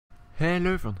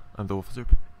Hello everyone, I'm the Waffle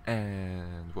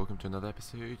and welcome to another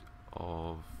episode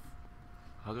of...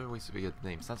 How do I always forget the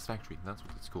name? Satisfactory, that's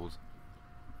what it's called.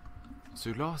 So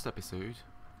last episode,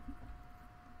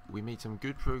 we made some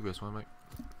good progress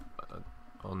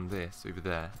on this over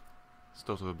there,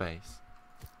 start of a base.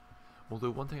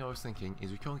 Although one thing I was thinking is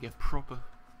we can't get proper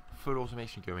full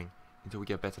automation going until we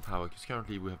get better power, because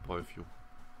currently we have biofuel.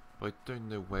 But I don't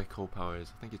know where coal power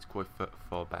is. I think it's quite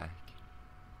far back.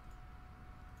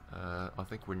 I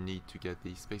think we need to get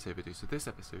the space elevator. So this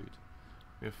episode,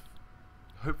 we have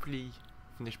hopefully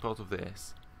finished part of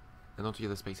this, and on to get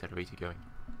the space elevator going.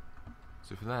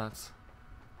 So for that,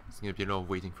 it's going to be a lot of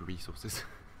waiting for resources.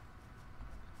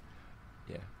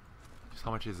 Yeah. Just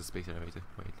how much is the space elevator?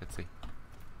 Wait, let's see.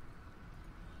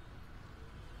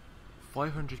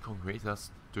 500 concrete,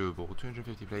 that's doable.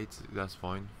 250 plates, that's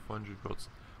fine. 400 rods.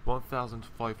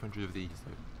 1,500 of these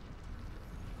though.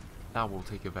 That will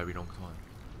take a very long time.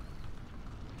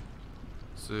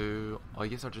 So I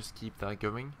guess I'll just keep that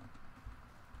going,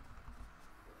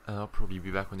 and I'll probably be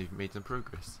back when we've made some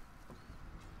progress.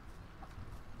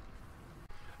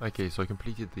 Okay, so I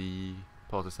completed the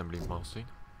part assembly milestone.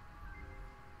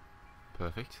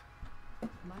 Perfect.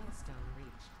 Milestone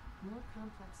reached. More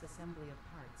complex assembly of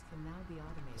parts can now be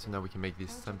automated. So now we can make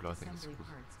this assembler, I think it's called.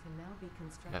 Parts can now be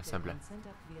constructed Assembler. and sent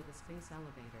up via the space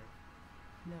elevator.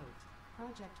 Note: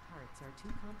 project parts are too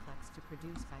complex to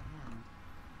produce by hand.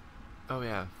 Oh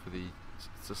yeah, for the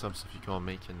some stuff you can't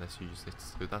make unless you use it,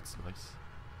 so that's nice.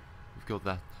 We've got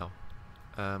that now.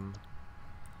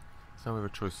 So now we have a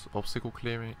choice: obstacle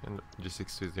clearing and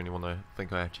logistics is the only one I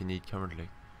think I actually need currently.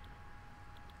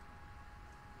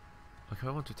 Okay,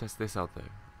 I want to test this out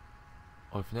though.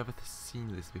 I've never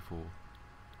seen this before.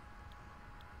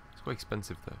 It's quite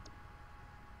expensive though.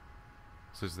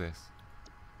 So is this.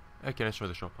 Okay, let's try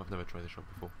the shop. I've never tried the shop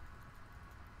before.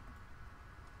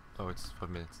 Oh, it's 5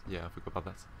 minutes. Yeah, I forgot about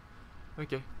that.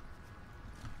 Okay.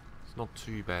 It's not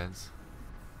too bad.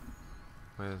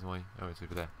 Where's my... Oh, it's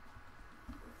over there.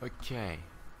 Okay.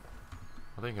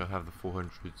 I think I have the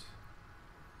 400.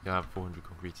 Yeah, I have 400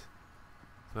 concrete.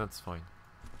 So that's fine.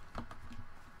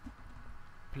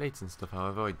 Plates and stuff,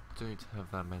 however, I don't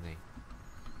have that many.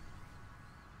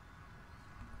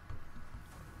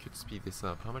 Could speed this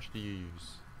up. How much do you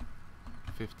use?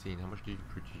 15. How much do you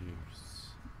produce?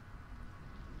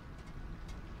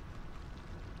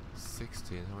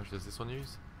 60. And how much does this one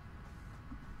use?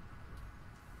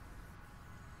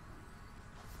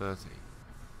 30. So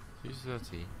you use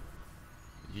 30.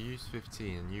 You use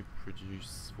 15 and you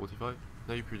produce 45?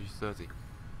 No, you produce 30.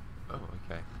 Oh,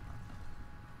 okay.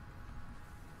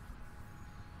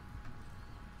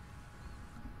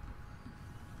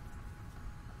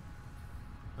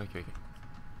 Okay.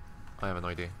 I have an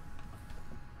idea.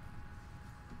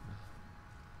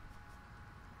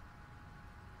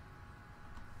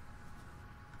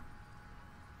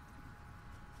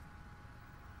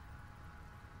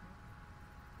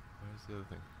 Where's the other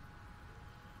thing?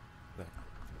 There.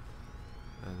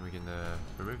 And we can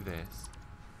remove this.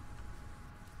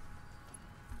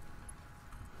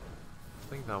 I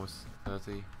think that was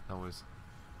 30. That was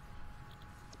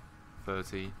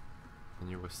 30. And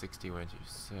you were 60, weren't you,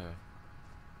 sir?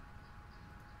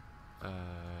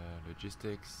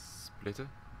 Logistics splitter.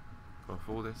 Go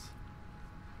for this.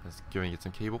 Let's go and get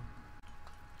some cable.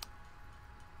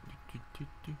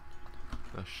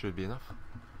 That should be enough.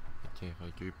 Okay, if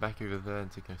I go back over there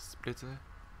and take a splitter.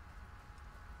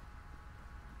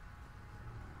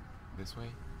 This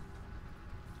way.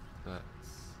 I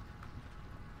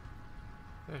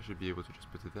should be able to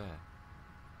just put it there.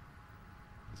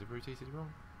 Is it rotated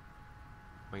wrong?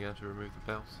 Am I going to remove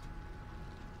the belt?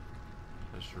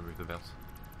 Let's just remove the belt.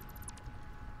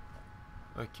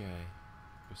 Okay.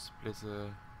 A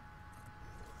splitter.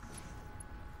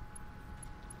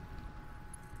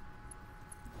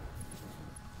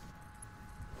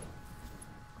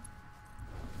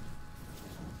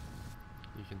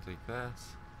 You can take that.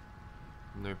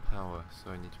 No power,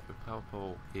 so I need to put a power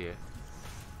pole here.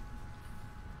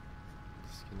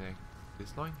 Disconnect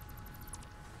this line.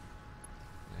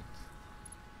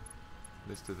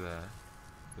 This to there,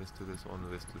 this to this one,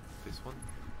 this to this one.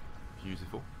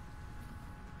 Beautiful.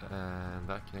 And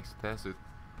that connects to there, so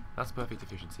that's perfect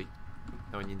efficiency.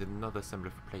 Now we need another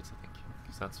assembler for plates, I think,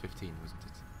 because that's 15, wasn't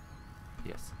it?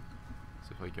 Yes.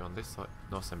 So if I go on this side,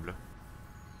 no assembler,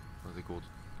 what's it called?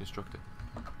 Constructor.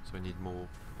 So I need more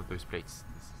of those plates.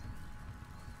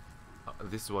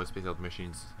 This is why I spaced out the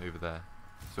machines over there,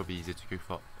 so it'll be easier to go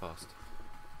fast.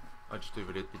 I just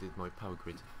overlaid my power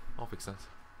grid. I'll fix that.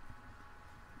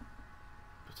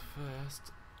 But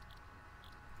first,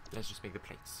 let's just make the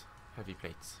plates. Heavy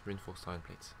plates, reinforced iron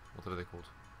plates, whatever they're called.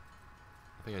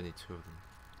 I think I need 2 of them.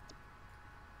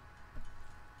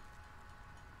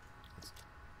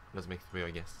 Let's make 3,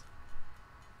 I guess.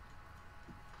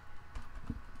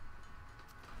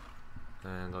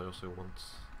 And I also want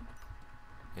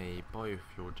a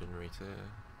biofuel generator.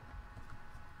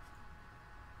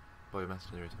 Biomass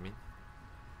generator, I mean.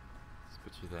 Let's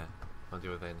put you there. I'll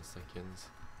deal with that in a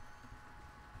second.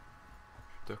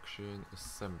 Production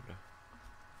assembler.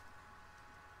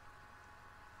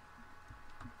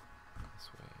 This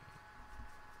way.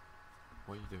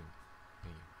 What are you doing?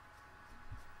 There you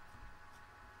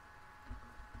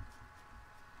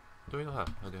go. Do I not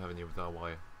have? I don't have any of that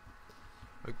wire.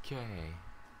 Okay.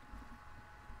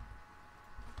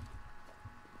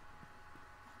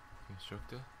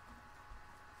 Constructor.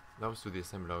 That was to the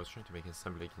assembler. I was trying to make an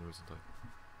assembly again, wasn't I?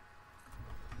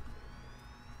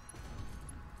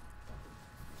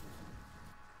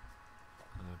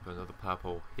 Put another power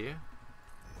pole here.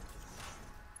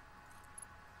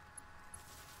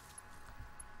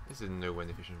 This is no way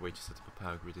an efficient way to set up a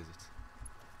power grid, is it?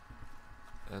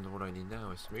 And what I need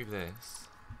now is to move this.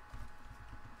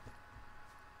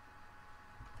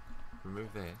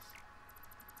 Remove this.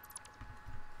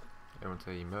 I want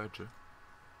a merger.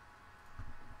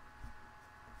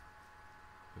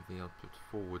 Move the output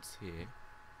forwards here.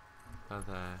 That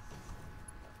there.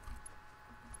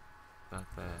 That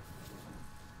there.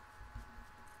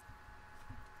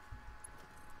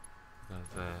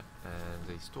 That there. And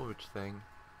a storage thing.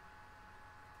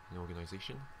 An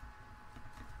organization.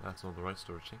 That's not the right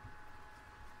storage thing.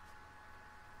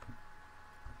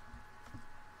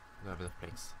 I don't have enough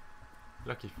plates.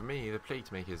 Lucky for me, the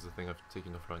plate maker is the thing I've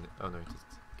taken offline. Oh no, it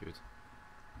isn't. Good.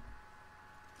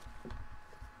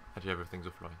 Actually, everything's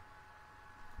offline.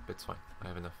 But it's fine. I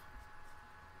have enough.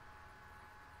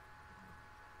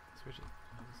 Switch it.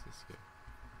 How does this go?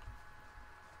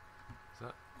 Is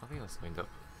that? I think that's lined up.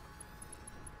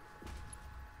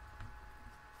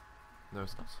 No,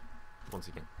 it's not. Once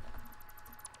again.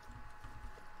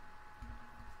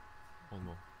 One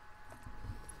more.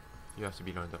 You have to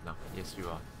be lined up now. Yes, you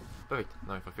are. Perfect.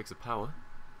 Now if I fix the power,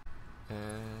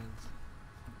 and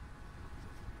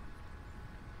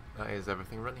that is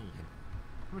everything running again.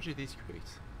 How much do these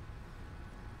create?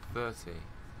 30.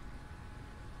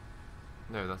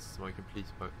 No, that's my complete.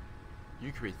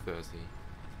 You create 30.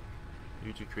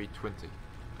 You two create 20.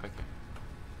 Okay.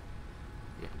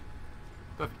 Yeah.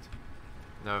 Perfect.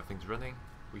 Now everything's running.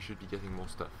 We should be getting more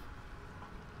stuff.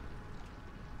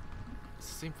 It's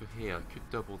the same for here. I could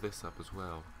double this up as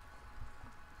well.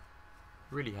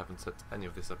 Really haven't set any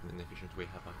of this up in an efficient way,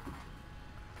 have I?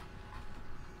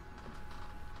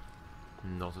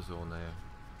 Not at all, no.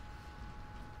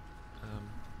 I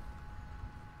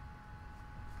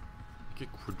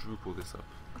could quadruple this up.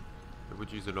 It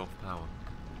would use a lot of power.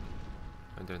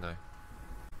 I don't know.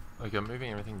 Okay, I'm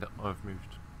moving everything that I've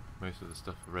moved most of the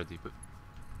stuff already, but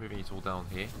moving it all down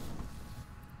here.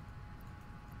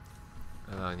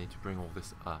 And I need to bring all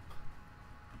this up.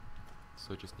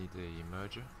 So I just need a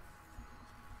merger.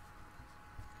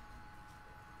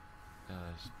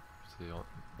 See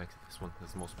next to this one,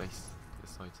 there's more space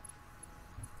this side.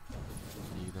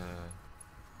 You there.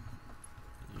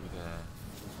 You there.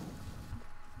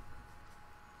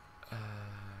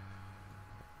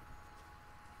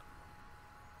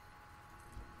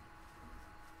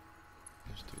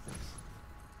 Let's do this.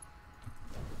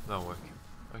 That'll work.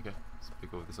 Okay, let's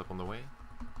pick all this up on the way.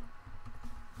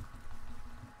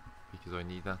 Because I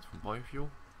need that for biofuel.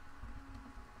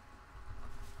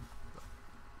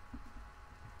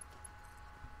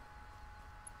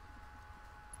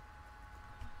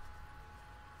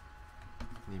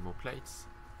 Need more plates.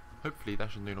 Hopefully that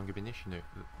should no longer be an issue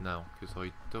now, because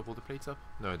I doubled the plates up?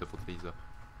 No, I doubled these up.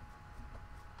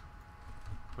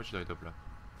 What should I double up?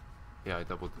 Yeah, I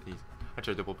doubled these.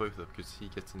 Actually, I doubled both up because he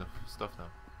gets enough stuff now.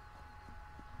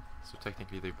 So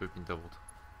technically they've both been doubled.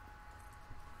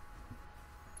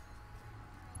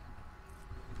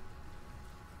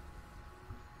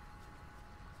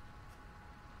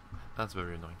 That's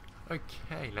very annoying.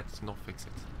 Okay, let's not fix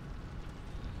it.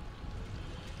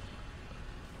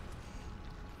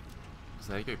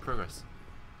 So there you go, progress.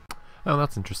 Oh,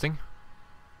 that's interesting.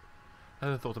 I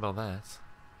hadn't thought about that.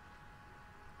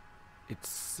 It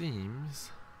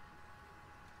seems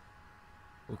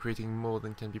we're creating more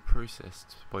than can be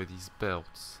processed by these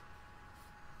belts.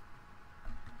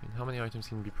 I mean, how many items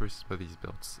can be processed by these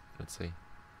belts? Let's say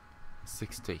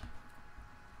 60.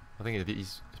 I think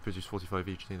these produce 45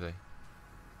 each, do they?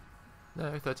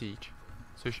 No, 30 each.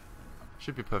 So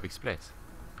should be a perfect split.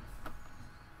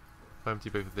 If I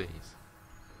empty both of these.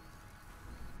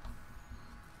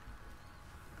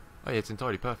 Oh yeah, it's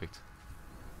entirely perfect.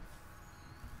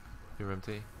 You're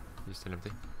empty. You're still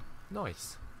empty.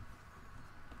 Nice.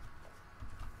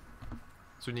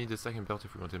 So we need a second belt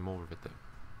if we wanted more of it though.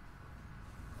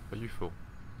 Are you full?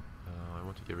 I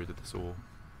want to get rid of this ore.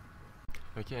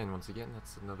 Okay, and once again,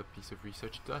 that's another piece of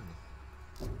research done.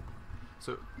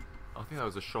 So, I think that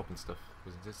was a shop and stuff,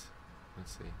 wasn't it?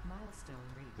 Let's see. Milestone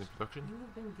reached. In production? You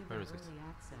have been given Where is it? early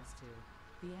access to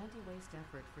the anti-waste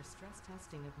effort for stress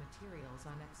testing of materials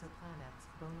on exoplanets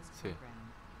bonus It's here.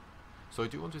 program. So I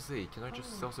do want to see, can I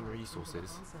just sell some Following parts into the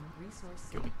resources? awesome resource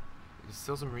Can we seed.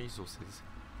 sell some resources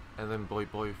and then buy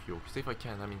biofuel? Because if I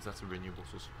can, that means that's a renewable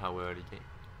source of power early game.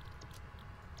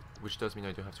 Which does mean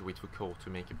I don't have to wait for coal to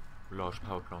make a large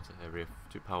power plant area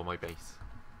to power my base.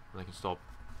 And I can start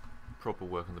proper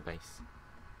work on the base.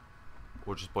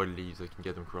 Or just buy leaves, I can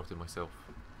get them crafted myself.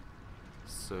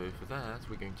 So for that,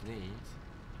 we're going to need...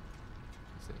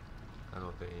 Let's see, and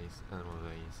all these, and all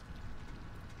these.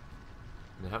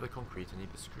 And I have the concrete, I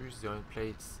need the screws, the iron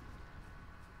plates.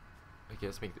 Okay,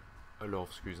 let's make a lot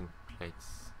of screws and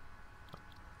plates.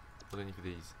 What do I need for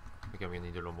these? Okay, I'm going to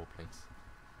need a lot more plates.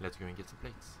 Let's go and get some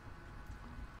plates.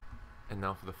 And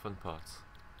now for the fun part.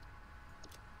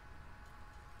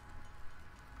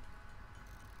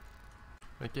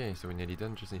 Okay, so we're nearly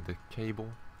done, just need the cable.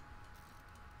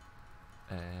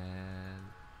 And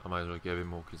I might as well get a bit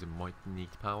more because it might need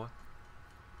power.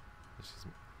 Let's just...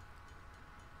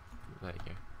 There you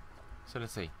go. So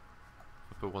let's see.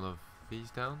 I'll put one of these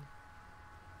down.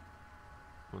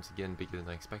 Once again, bigger than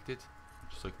I expected,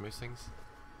 just like most things.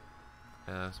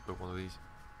 Let's put one of these.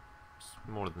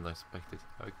 Smaller than I expected.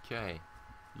 Okay.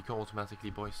 You can't automatically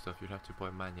buy stuff, you'll have to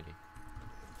buy manually.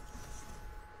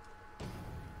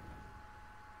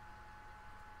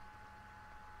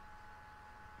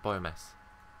 Biomass.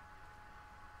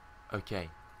 Okay.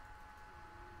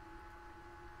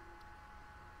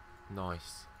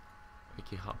 Nice.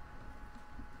 Okay,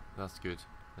 that's good.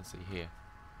 Let's see here.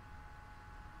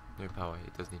 No power,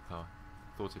 it does need power.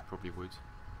 Thought it probably would.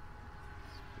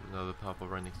 Another power pole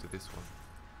right next to this one.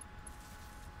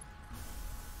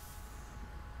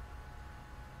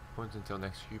 Point until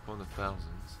next coupon 1,000.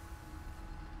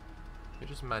 You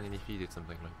just manually feed it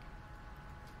something like.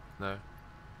 No.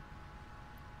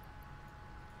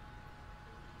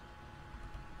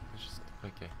 It's just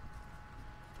okay.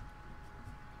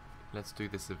 Let's do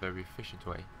this a very efficient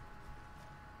way.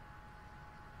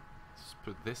 Just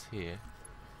put this here.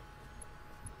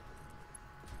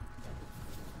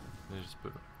 And just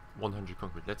put 100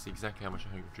 concrete. Let's see exactly how much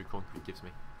 100 concrete gives me.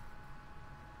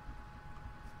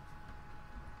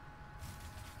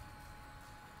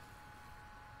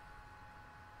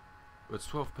 It's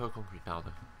 12 per concrete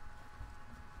powder.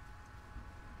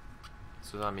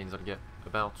 So that means I'll get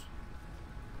about...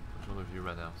 Which one of you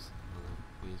ran out?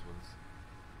 These ones.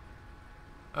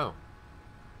 Oh.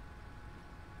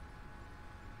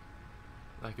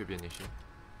 That could be an issue.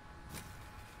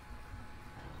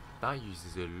 That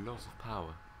uses a lot of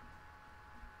power.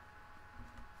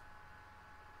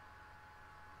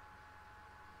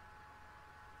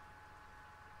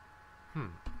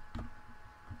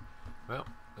 Well,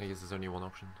 I guess there's only one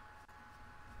option.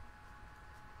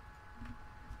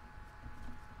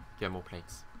 Get more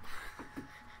plates.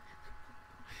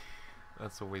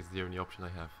 That's always the only option I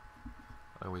have.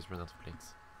 I always run out of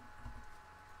plates.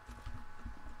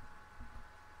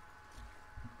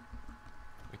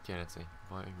 Okay, let's see.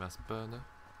 Biomass burner.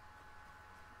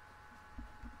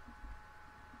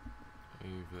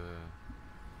 Over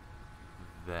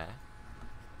there.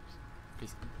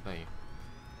 Please, there you go.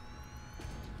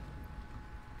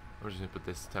 I'm just going to put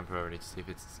this temporarily to see if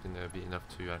it's going to be enough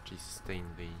to actually sustain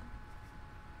the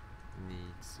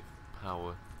needs of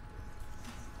power.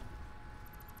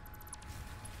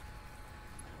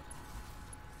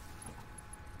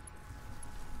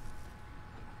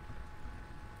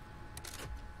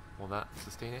 Will that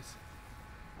sustain it?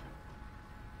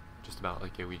 Just about.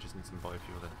 Okay, we just need some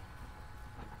biofuel then.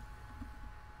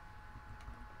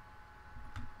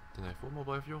 Don't know, 4 more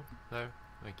biofuel? No?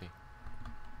 Okay.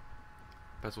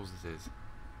 Petals this is.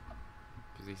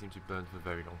 Because they seem to burn for a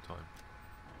very long time.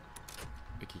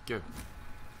 Okay, go.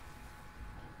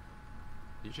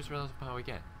 Did you just run out of power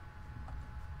again?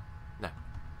 No.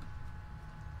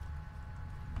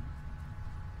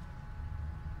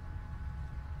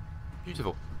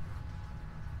 Beautiful.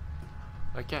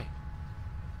 Okay.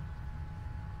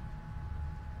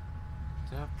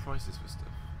 Do I have prices for stuff?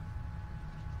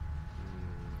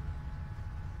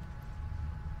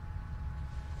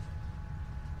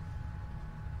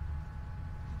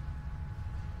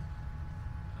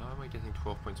 How am I getting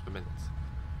 12 points per minute?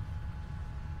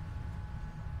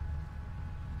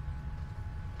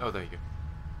 Oh, there you go.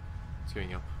 It's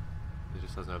going up. It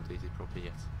just hasn't updated properly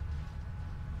yet.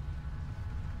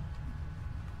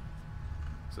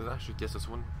 So that should get us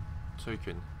one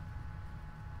token,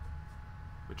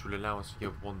 which will allow us to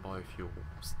get one biofuel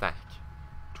stack,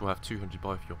 which will have 200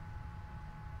 biofuel.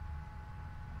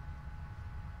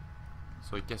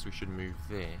 So I guess we should move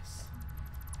this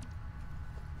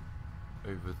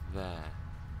over there.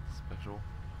 Special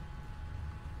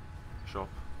shop.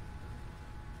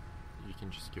 You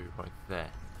can just go right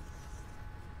there.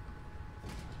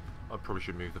 I probably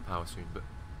should move the power soon, but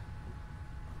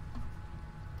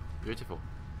beautiful.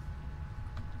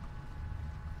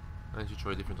 And you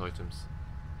try different items.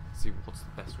 See what's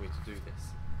the best way to do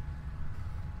this.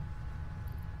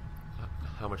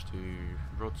 How much do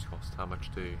rods cost? How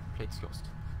much do plates cost?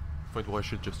 Point why I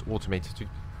should just automate to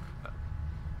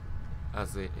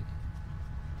as a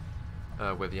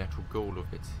where the actual goal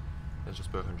of it. Let's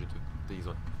just put 100 of these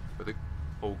on. But the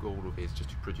whole goal of it is just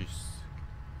to produce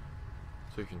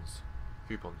tokens,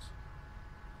 coupons.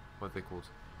 What are they called?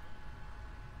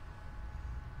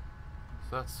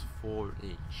 So that's 4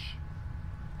 each.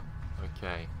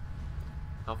 Okay.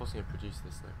 How fast can I produce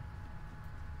this though?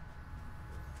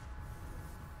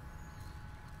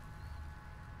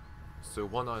 So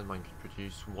one iron mine can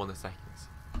produce 1 a second.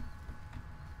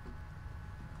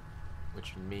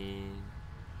 Which would mean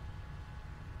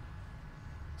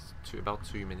about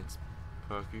 2 minutes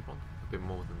per coupon. A bit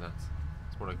more than that.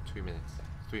 It's more like 2 minutes.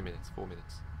 3 minutes, 4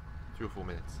 minutes. 3 or 4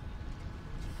 minutes.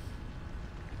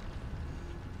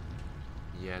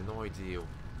 Yeah, no ideal.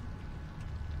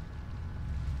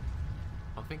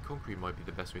 I think concrete might be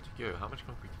the best way to go. How much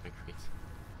concrete can I create?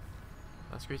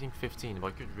 That's creating 15, but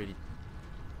I could really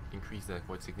increase that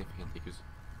quite significantly because...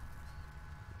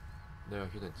 No, I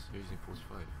couldn't. You're using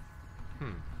 45.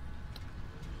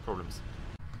 Problems.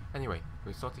 Anyway,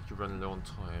 we're starting to run low on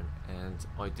time, and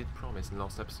I did promise in the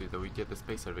last episode that we'd get the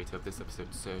space elevator of this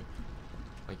episode, so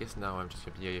I guess now I'm just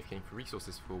going to be AFKing for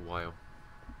resources for a while,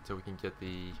 so we can get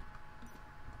the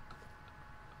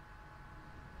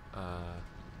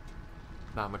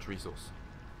that much resource.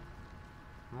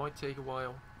 Might take a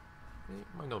while, it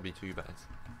might not be too bad.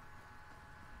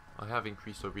 I have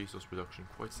increased our resource production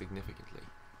quite significantly.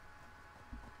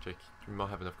 Check, we might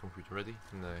have enough concrete already.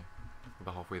 No,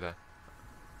 about halfway there.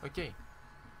 Okay,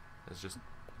 let's just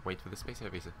wait for the space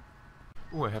elevator.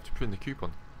 Oh, I have to print the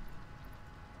coupon.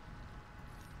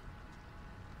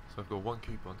 So I've got 1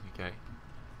 coupon, okay.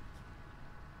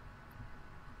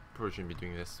 Probably shouldn't be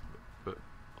doing this, but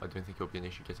I don't think it'll be an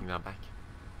issue getting that back.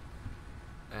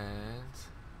 And...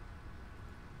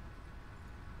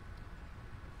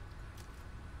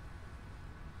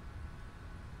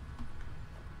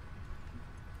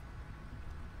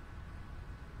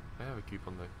 I have a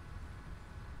coupon though.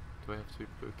 Do I have to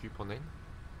put a coupon in?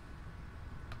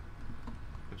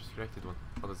 I just collected one.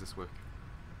 How does this work?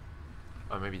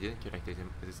 Oh, maybe you didn't collect it.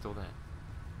 Is it still there?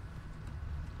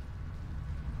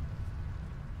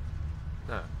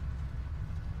 No.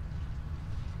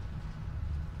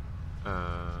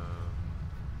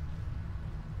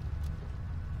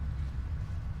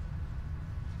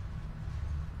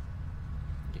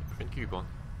 Okay, print coupon.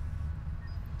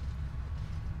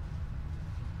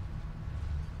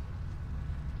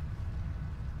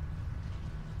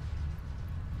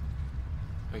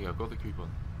 Okay, I've got the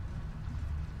coupon.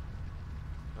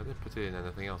 I didn't put it in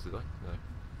anything else, did I? No.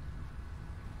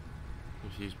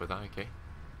 Confused by that, okay.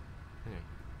 Anyway.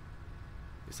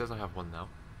 It says I have 1 now.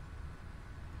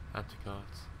 Add to cart.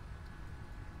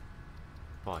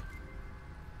 Buy.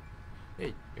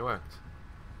 Hey, it worked.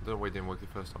 I don't know why it didn't work the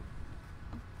first time.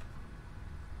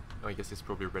 I guess it's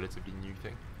probably a relatively new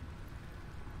thing.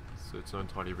 So it's not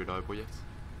entirely reliable yet.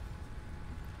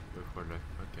 Go for it,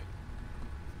 okay.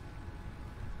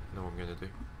 Know what I'm gonna do.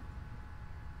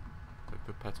 I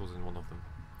put petals in one of them.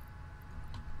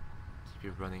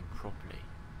 Keep it running properly.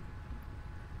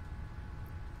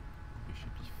 You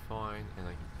should be fine, and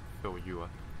I can fill you up.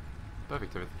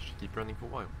 Perfect, everything should keep running for a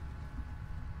while.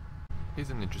 Here's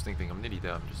an interesting thing, I'm nearly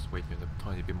there, I'm just waiting on a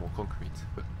tiny bit more concrete,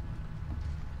 but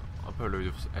I'll put a load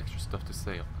of extra stuff to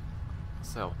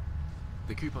sell.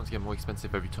 The coupons get more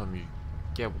expensive every time you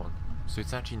get one, so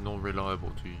it's actually not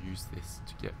reliable to use this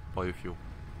to get biofuel.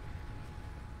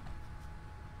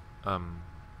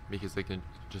 Because they can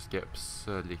just get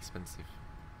absurdly expensive.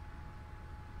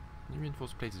 How many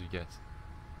reinforced plates do you get?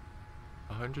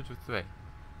 100 with 3.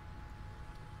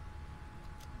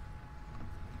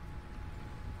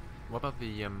 What about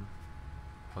the,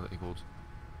 what are they called?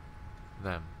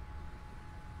 Them.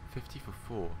 50 for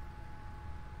 4.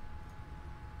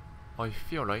 I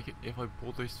feel like if I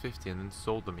bought those 50 and then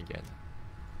sold them again,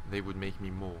 they would make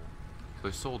me more. So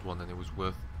I sold one and it was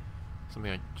worth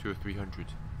something like 200 or 300.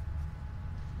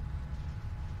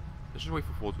 Let's just wait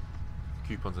for 4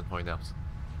 coupons and find out.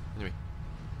 Anyway,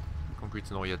 concrete's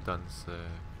not yet done, so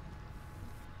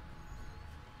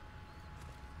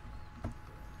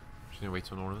just gonna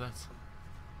wait on all of that.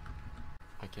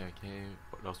 Okay,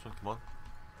 what, last one, come on.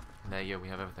 There you go, we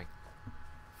have everything.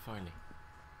 Finally.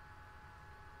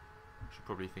 Should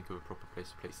probably think of a proper place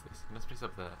to place this. And let's place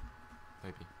up there,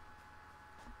 maybe.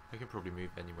 I can probably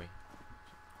move anyway.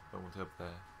 I want it up there.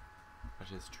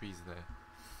 Actually, there's trees there.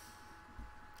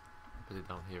 Put it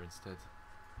down here instead.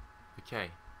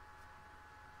 Okay.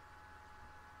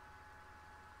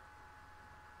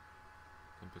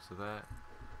 And put it there.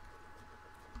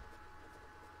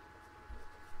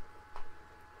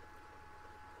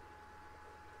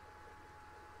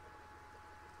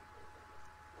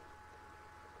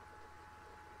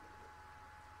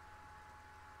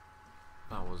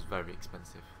 That was very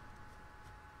expensive.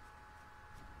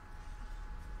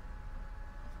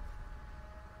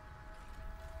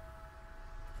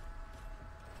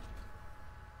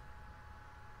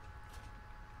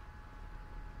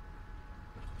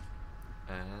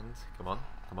 And come on.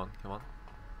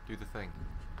 Do the thing.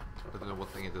 I don't know what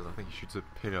thing it is. I think he shoots a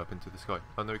pillar up into the sky.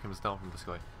 Oh no, he comes down from the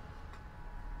sky.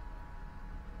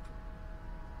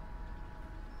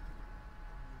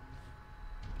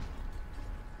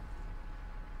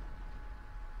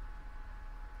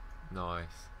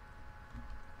 Nice.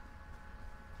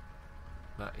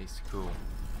 That is cool.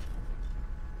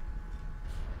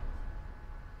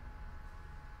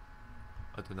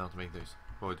 I don't know how to make those.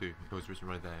 Well, I do. It was written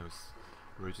right there. It was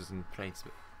roses and plates,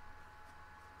 but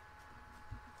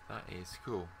that is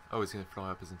cool. Oh, it's gonna fly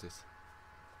up, isn't it?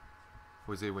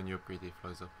 Or is it when you upgrade it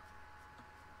flies up?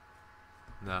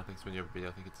 No, I think it's when you upgrade it.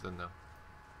 I think it's done now.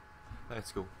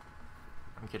 That's cool.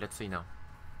 Okay, let's see now.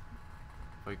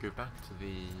 If I go back to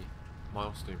the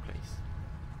milestone place,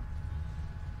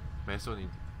 I still need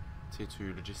tier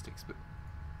 2 logistics, but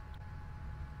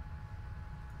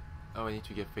oh, I need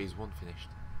to get phase 1 finished.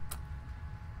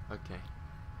 Okay,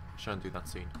 try and do that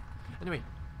soon. Anyway,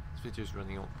 this video is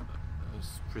running on.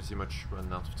 It's pretty much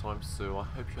run out of time, so I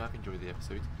hope you have enjoyed the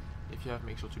episode. If you have,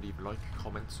 make sure to leave a like,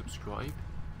 comment, subscribe,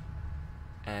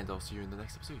 and I'll see you in the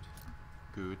next episode.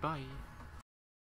 Goodbye.